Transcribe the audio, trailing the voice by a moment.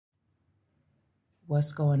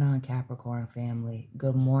What's going on, Capricorn family?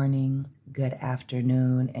 Good morning, good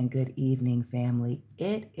afternoon, and good evening, family.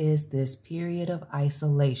 It is this period of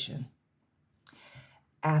isolation.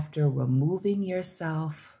 After removing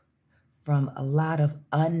yourself from a lot of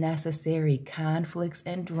unnecessary conflicts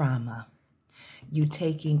and drama, you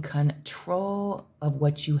taking control of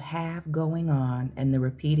what you have going on, and the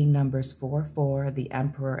repeating numbers 4-4, the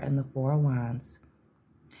Emperor, and the Four of Wands.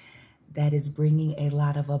 That is bringing a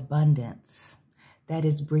lot of abundance. That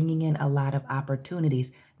is bringing in a lot of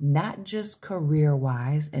opportunities, not just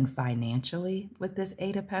career-wise and financially with this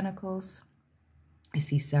Eight of Pentacles. I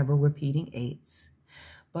see several repeating eights,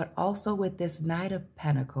 but also with this Knight of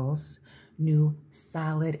Pentacles, new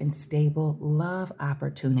solid and stable love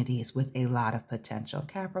opportunities with a lot of potential.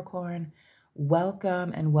 Capricorn,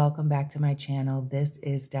 welcome and welcome back to my channel. This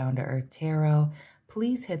is Down to Earth Tarot.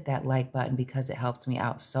 Please hit that like button because it helps me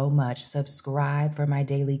out so much. Subscribe for my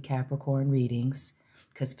daily Capricorn readings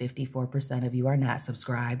because 54% of you are not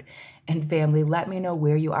subscribed. And family, let me know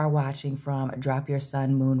where you are watching from. Drop your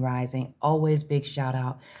sun, moon, rising. Always big shout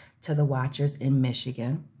out to the watchers in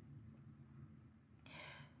Michigan.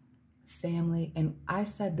 Family, and I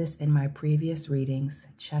said this in my previous readings,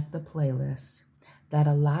 check the playlist, that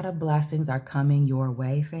a lot of blessings are coming your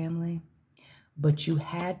way, family, but you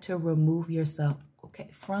had to remove yourself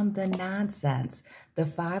from the nonsense. The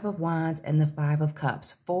Five of Wands and the Five of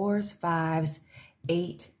Cups. 4s, 5s,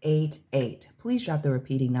 8, 8, 8. Please drop the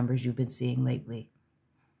repeating numbers you've been seeing lately.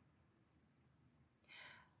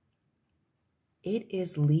 It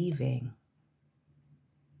is leaving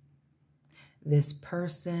this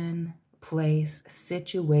person, place,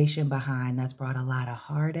 situation behind that's brought a lot of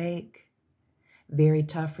heartache. Very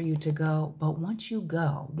tough for you to go. But once you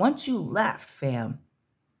go, once you left, fam,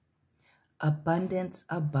 abundance,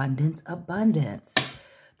 abundance, abundance.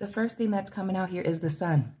 The first thing that's coming out here is the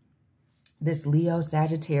sun. This Leo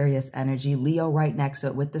Sagittarius energy, Leo right next to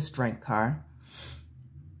it with the Strength card.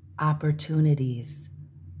 Opportunities,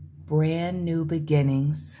 brand new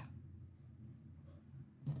beginnings.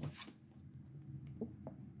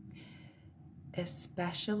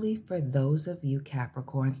 Especially for those of you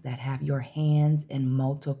Capricorns that have your hands in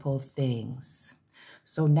multiple things.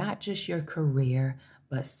 So not just your career,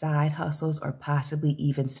 but side hustles or possibly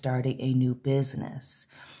even starting a new business.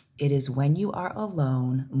 It is when you are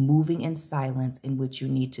alone, moving in silence, in which you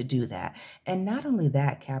need to do that. And not only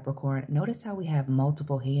that, Capricorn, notice how we have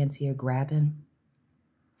multiple hands here grabbing.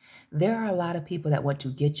 There are a lot of people that want to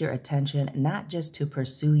get your attention, not just to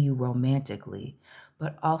pursue you romantically,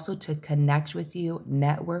 but also to connect with you,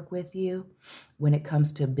 network with you when it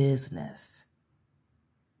comes to business.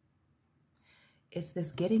 It's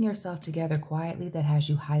this getting yourself together quietly that has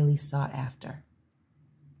you highly sought after.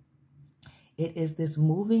 It is this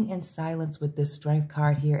moving in silence with this Strength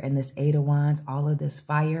card here and this Eight of Wands, all of this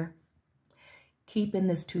fire. Keeping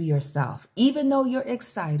this to yourself. Even though you're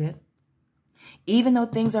excited, even though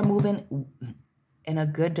things are moving in a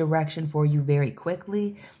good direction for you very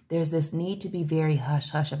quickly, there's this need to be very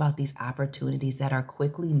hush-hush about these opportunities that are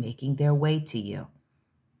quickly making their way to you.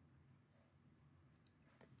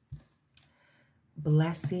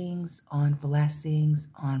 Blessings on blessings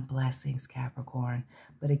on blessings, Capricorn.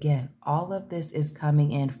 But again, all of this is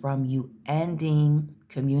coming in from you ending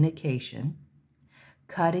communication,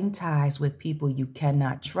 cutting ties with people you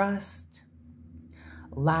cannot trust,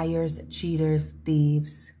 liars, cheaters,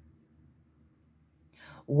 thieves.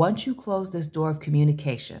 Once you close this door of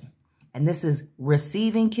communication, and this is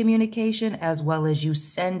receiving communication as well as you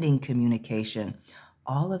sending communication,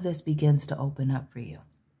 all of this begins to open up for you.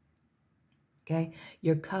 Okay,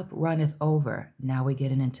 your cup runneth over. Now we're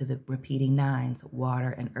getting into the repeating nines,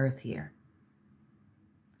 water and earth here.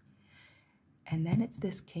 And then it's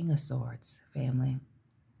this King of Swords, family.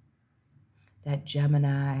 That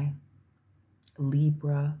Gemini,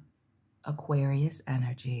 Libra, Aquarius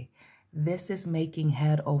energy. This is making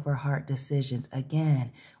head over heart decisions.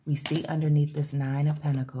 Again, we see underneath this Nine of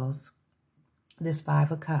Pentacles, this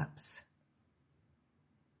Five of Cups.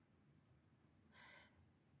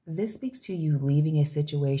 This speaks to you leaving a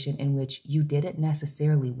situation in which you didn't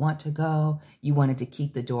necessarily want to go. You wanted to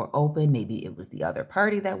keep the door open. Maybe it was the other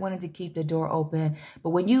party that wanted to keep the door open. But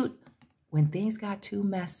when things got too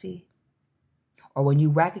messy, or when you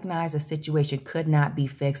recognize a situation could not be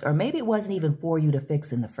fixed, or maybe it wasn't even for you to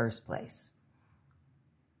fix in the first place,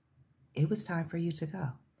 it was time for you to go.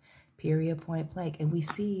 Period, point blank. And we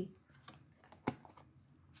see,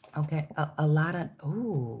 okay, a lot of,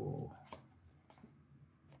 ooh.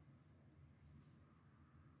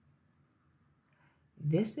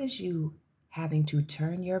 This is you having to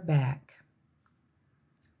turn your back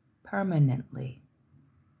permanently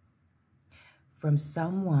from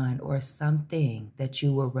someone or something that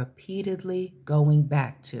you were repeatedly going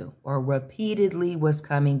back to, or repeatedly was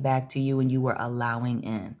coming back to you and you were allowing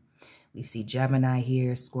in. We see Gemini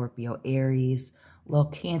here, Scorpio, Aries, little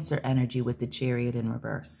Cancer energy with the Chariot in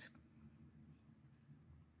reverse.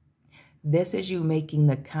 This is you making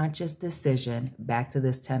the conscious decision, back to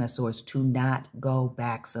this Ten of Swords, to not go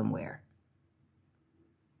back somewhere.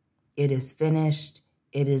 It is finished.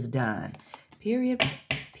 It is done. Period,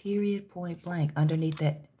 point blank. Underneath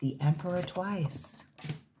that, the Emperor twice.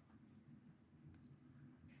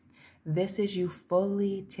 This is you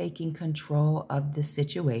fully taking control of the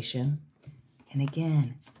situation. And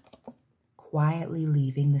again, quietly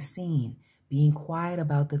leaving the scene. Being quiet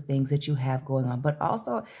about the things that you have going on. But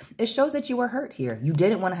also, it shows that you were hurt here. You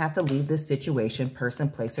didn't want to have to leave this situation, person,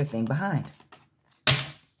 place, or thing behind.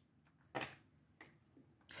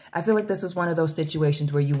 I feel like this is one of those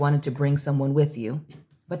situations where you wanted to bring someone with you,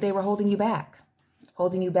 but they were holding you back.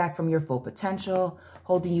 Holding you back from your full potential.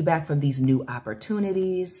 Holding you back from these new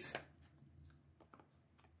opportunities.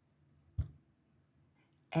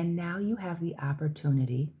 And now you have the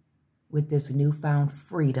opportunity with this newfound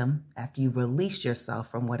freedom, after you've released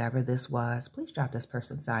yourself from whatever this was. Please drop this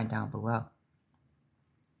person's sign down below.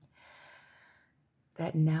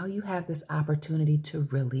 That now you have this opportunity to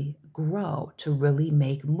really grow, to really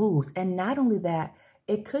make moves. And not only that,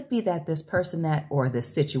 it could be that this person that, or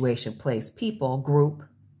this situation, place, people, group,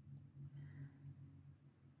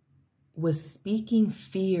 was speaking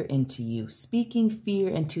fear into you, speaking fear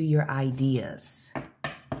into your ideas.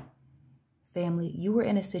 Family, you were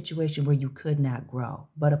in a situation where you could not grow,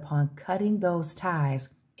 but upon cutting those ties,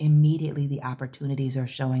 immediately the opportunities are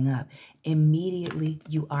showing up. Immediately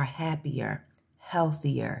you are happier,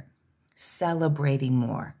 healthier, celebrating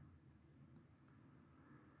more.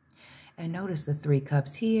 And notice the Three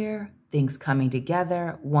Cups here, things coming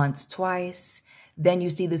together once, twice. Then you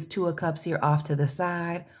see this Two of Cups here off to the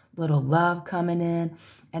side, little love coming in.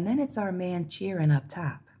 And then it's our man cheering up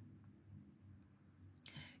top.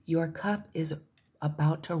 Your cup is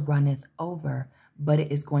about to runneth over, but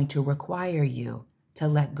it is going to require you to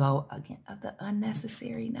let go again of the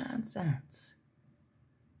unnecessary nonsense.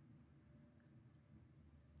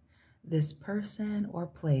 This person or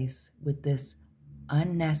place with this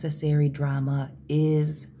unnecessary drama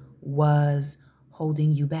was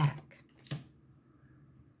holding you back,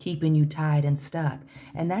 keeping you tied and stuck.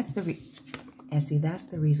 And that's the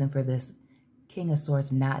reason for this King of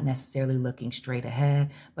Swords not necessarily looking straight ahead,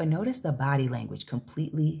 but notice the body language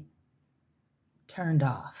completely turned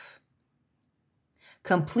off.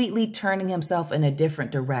 Completely turning himself in a different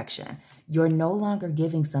direction. You're no longer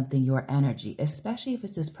giving something your energy, especially if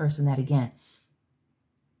it's this person that, again,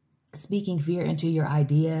 speaking fear into your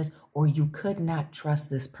ideas, or you could not trust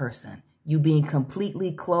this person. You being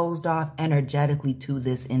completely closed off energetically to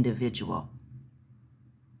this individual.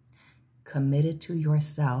 Committed to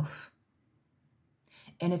yourself.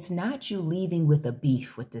 And it's not you leaving with a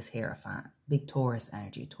beef with this Hierophant. Big Taurus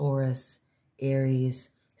energy. Taurus, Aries,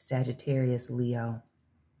 Sagittarius, Leo.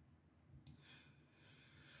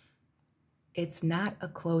 It's not a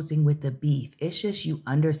closing with the beef. It's just you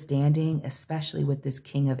understanding, especially with this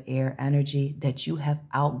King of Air energy, that you have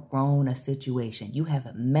outgrown a situation. You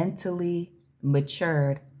have mentally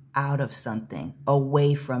matured out of something,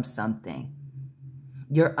 away from something.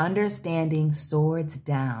 You're understanding, swords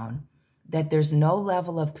down, that there's no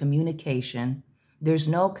level of communication, there's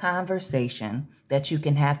no conversation that you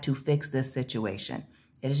can have to fix this situation.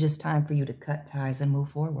 It is just time for you to cut ties and move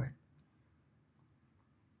forward.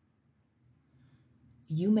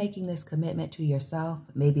 You making this commitment to yourself,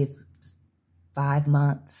 maybe it's 5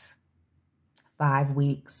 months, 5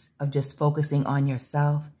 weeks of just focusing on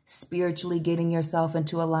yourself, spiritually getting yourself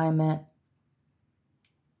into alignment,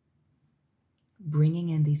 bringing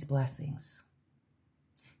in these blessings.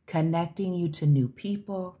 Connecting you to new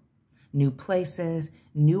people, new places,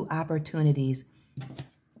 new opportunities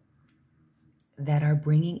that are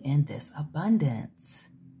bringing in this abundance.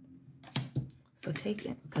 So take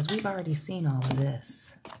it, because we've already seen all of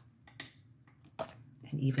this.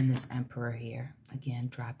 And even this Emperor here. Again,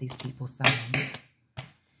 drop these people's signs.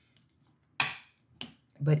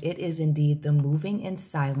 But it is indeed the moving in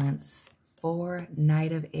silence for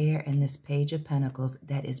Knight of Air and this Page of Pentacles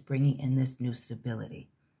that is bringing in this new stability.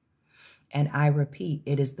 And I repeat,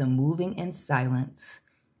 it is the moving in silence,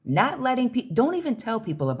 not letting people, don't even tell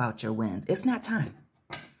people about your wins. It's not time.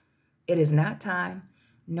 It is not time.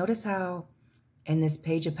 Notice how in this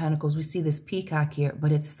Page of Pentacles, we see this peacock here,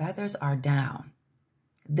 but its feathers are down.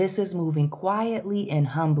 This is moving quietly and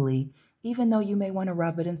humbly, even though you may want to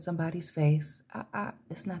rub it in somebody's face.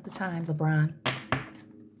 It's not the time, LeBron.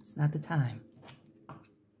 It's not the time.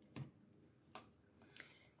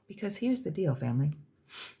 Because here's the deal, family.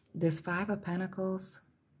 This Five of Pentacles,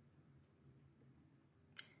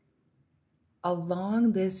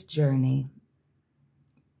 along this journey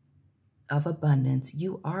of abundance,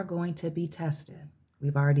 you are going to be tested.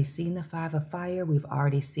 We've already seen the Five of Fire. We've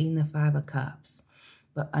already seen the Five of Cups.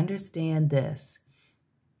 But understand this.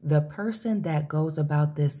 The person that goes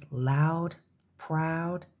about this loud,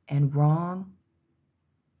 proud, and wrong,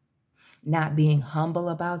 not being humble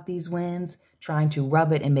about these wins, trying to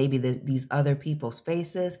rub it in maybe these other people's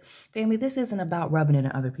faces. Family, this isn't about rubbing it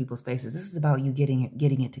in other people's faces. This is about you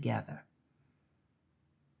getting it together.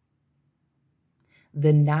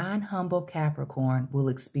 The non-humble Capricorn will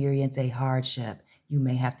experience a hardship. You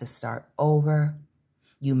may have to start over.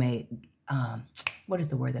 You may, what is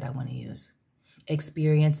the word that I want to use?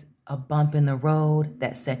 Experience a bump in the road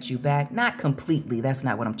that sets you back. Not completely. That's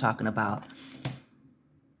not what I'm talking about.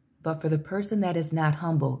 But for the person that is not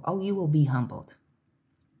humble, oh, you will be humbled.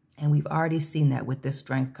 And we've already seen that with this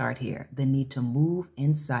Strength card here. The need to move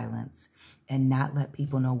in silence and not let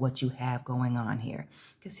people know what you have going on here.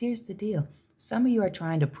 Because here's the deal. Some of you are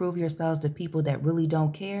trying to prove yourselves to people that really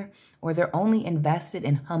don't care, or they're only invested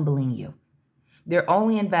in humbling you. They're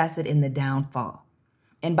only invested in the downfall.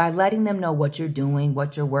 And by letting them know what you're doing,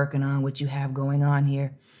 what you're working on, what you have going on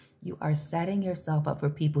here, you are setting yourself up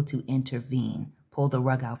for people to intervene, pull the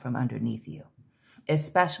rug out from underneath you,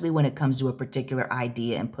 especially when it comes to a particular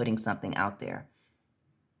idea and putting something out there.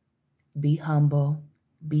 Be humble,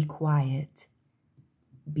 be quiet,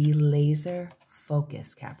 be laser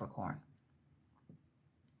focused, Capricorn,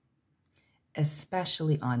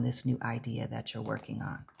 especially on this new idea that you're working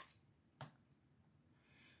on.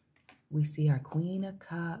 We see our Queen of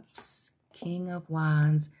Cups, King of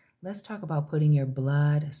Wands. Let's talk about putting your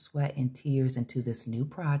blood, sweat, and tears into this new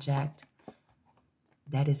project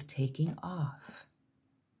that is taking off.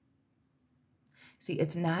 See,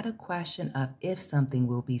 it's not a question of if something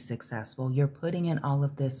will be successful. You're putting in all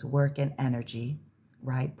of this work and energy,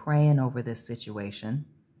 right? Praying over this situation.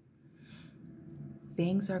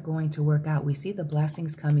 Things are going to work out. We see the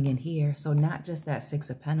blessings coming in here. So not just that Six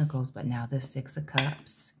of Pentacles, but now the Six of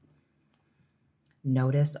Cups.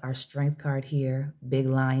 Notice our Strength card here, big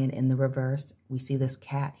lion in the reverse. We see this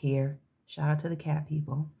cat here. Shout out to the cat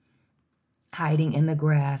people. Hiding in the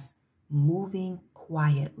grass, moving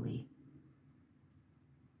quietly.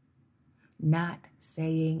 Not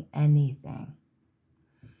saying anything.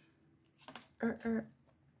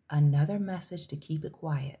 Another message to keep it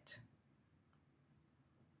quiet.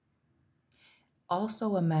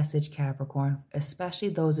 Also a message, Capricorn, especially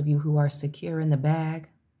those of you who are secure in the bag,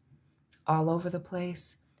 all over the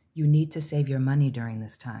place, you need to save your money during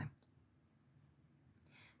this time.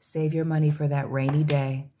 Save your money for that rainy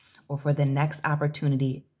day or for the next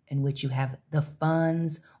opportunity in which you have the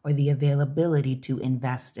funds or the availability to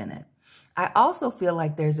invest in it. I also feel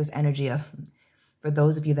like there's this energy of, for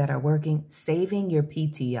those of you that are working, saving your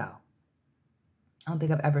PTO. I don't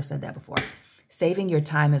think I've ever said that before. Saving your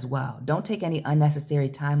time as well. Don't take any unnecessary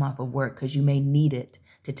time off of work because you may need it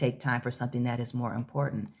to take time for something that is more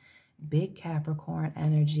important. Big Capricorn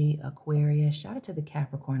energy, Aquarius. Shout out to the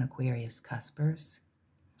Capricorn Aquarius cuspers.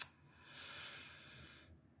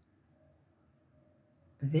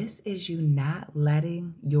 This is you not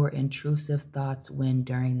letting your intrusive thoughts win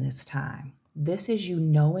during this time. This is you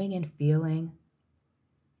knowing and feeling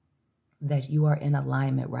that you are in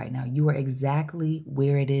alignment right now. You are exactly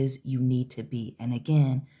where it is you need to be. And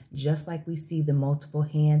again, just like we see the multiple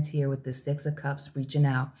hands here with the Six of Cups reaching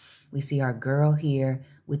out, we see our girl here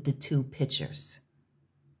with the two pitchers.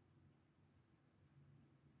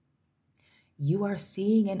 You are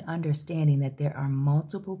seeing and understanding that there are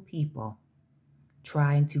multiple people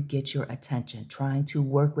trying to get your attention, trying to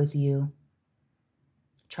work with you,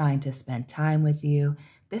 trying to spend time with you.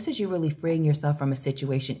 This is you really freeing yourself from a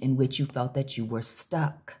situation in which you felt that you were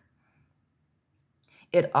stuck.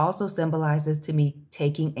 It also symbolizes to me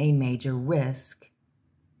taking a major risk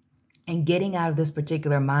and getting out of this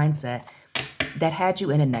particular mindset that had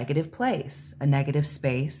you in a negative place, a negative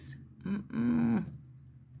space.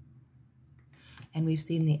 And we've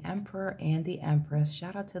seen the Emperor and the Empress.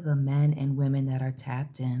 Shout out to the men and women that are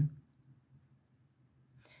tapped in.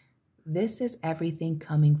 This is everything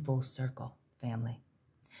coming full circle, family.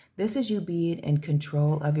 This is you being in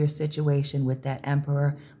control of your situation with that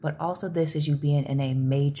Emperor, but also this is you being in a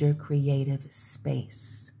major creative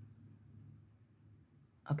space.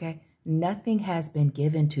 Okay? Nothing has been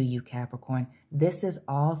given to you, Capricorn. This is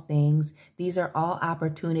all things. These are all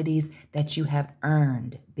opportunities that you have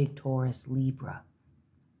earned, Big Taurus, Libra.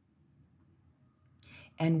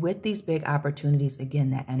 And with these big opportunities,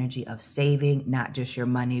 again, that energy of saving, not just your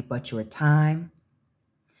money, but your time.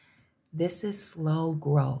 This is slow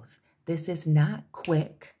growth. This is not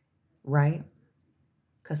quick, right?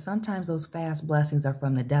 Because sometimes those fast blessings are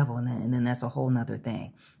from the devil, and then that's a whole nother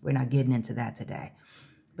thing. We're not getting into that today.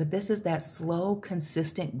 But this is that slow,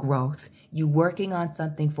 consistent growth. You working on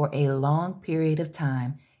something for a long period of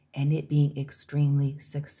time and it being extremely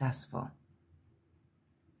successful.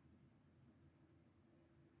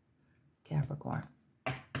 Capricorn.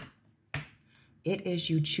 It is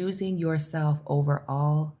you choosing yourself over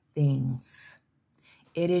all things.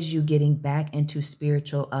 It is you getting back into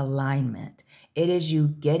spiritual alignment. It is you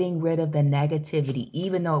getting rid of the negativity,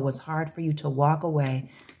 even though it was hard for you to walk away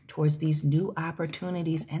towards these new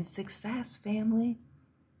opportunities and success, family.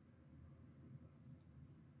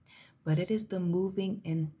 But it is the moving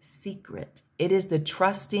in secret. It is the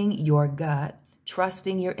trusting your gut,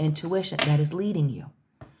 trusting your intuition that is leading you.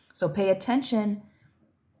 So pay attention.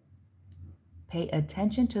 Pay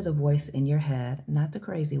attention to the voice in your head, not the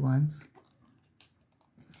crazy ones,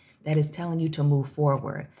 that is telling you to move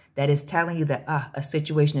forward, that is telling you that a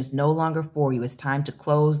situation is no longer for you. It's time to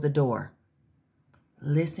close the door.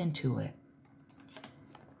 Listen to it,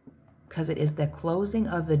 because it is the closing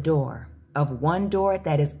of the door, of one door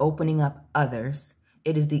that is opening up others.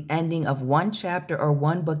 It is the ending of one chapter or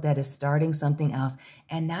one book that is starting something else.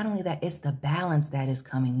 And not only that, it's the balance that is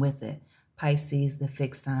coming with it. Pisces, the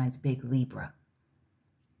fixed signs, big Libra.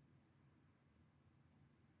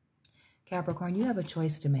 Capricorn, you have a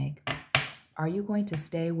choice to make. Are you going to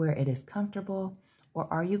stay where it is comfortable, or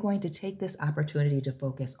are you going to take this opportunity to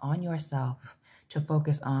focus on yourself, to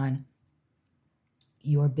focus on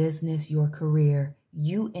your business, your career,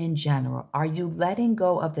 you in general? Are you letting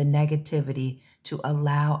go of the negativity to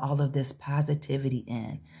allow all of this positivity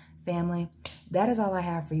in? Family, that is all I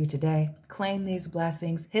have for you today. Claim these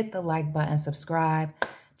blessings, hit the like button, subscribe,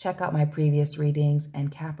 check out my previous readings,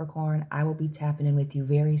 and Capricorn, I will be tapping in with you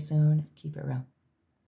very soon. Keep it real.